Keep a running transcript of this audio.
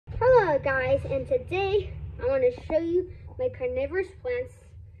Hello guys, and today I want to show you my carnivorous plants,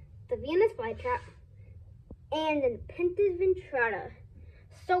 the Venus flytrap, and the Pentas ventrata.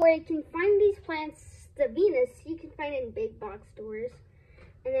 So where you can find these plants, the Venus, you can find it in big box stores.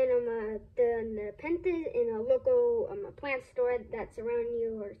 And then the Pentas in a local plant store that's around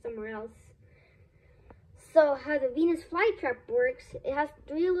you or somewhere else. So how the Venus flytrap works, it has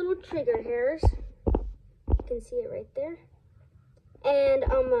 3 little trigger hairs. You can see it right there. And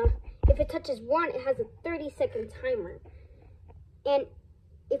if it touches one, it has a 30-second timer. And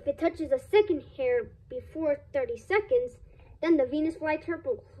if it touches a second hair before 30 seconds, then the Venus flytrap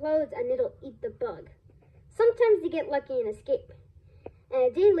will close and it'll eat the bug. Sometimes they get lucky and escape. And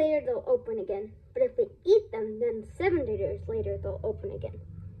a day later, they'll open again. But if they eat them, then 7 days later, they'll open again.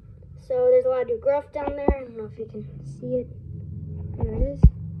 So there's a lot of new growth down there. I don't know if you can see it. There it is.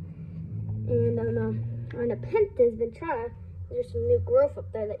 And on the Pentas ventrata, there's some new growth up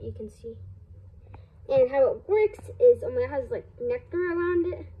there that you can see. And how it works is it has like nectar around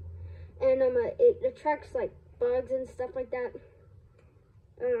it, and it attracts like bugs and stuff like that.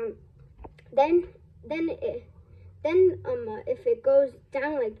 If it goes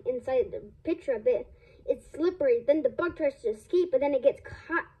down like inside the picture of it, it's slippery. Then the bug tries to escape, but then it gets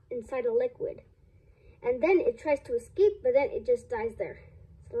caught inside a liquid, and then it tries to escape, but then it just dies there.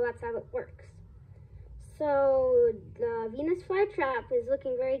 So that's how it works. So the Venus flytrap is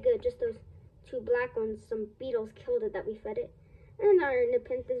looking very good. Just those 2 black ones, some beetles killed it that we fed it. And our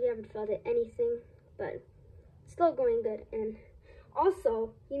Pentas, we haven't fed it anything, but it's still going good. And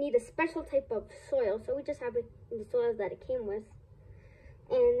also, you need a special type of soil, so we just have it in the soils that it came with.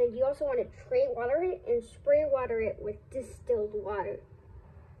 And then you also want to tray water it and spray water it with distilled water.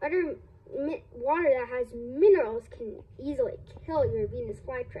 Other water that has minerals can easily kill your Venus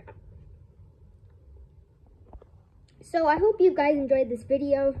flytrap. So I hope you guys enjoyed this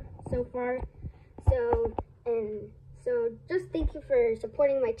video so far. So just thank you for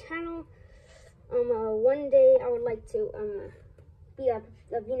supporting my channel. One day I would like to be a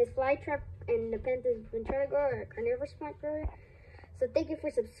Venus flytrap and the Pentas ventrata grower or carnivorous plant grower. So thank you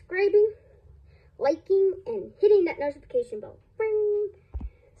for subscribing, liking, and hitting that notification bell. Ring.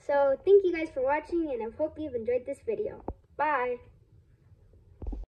 So thank you guys for watching, and I hope you've enjoyed this video. Bye.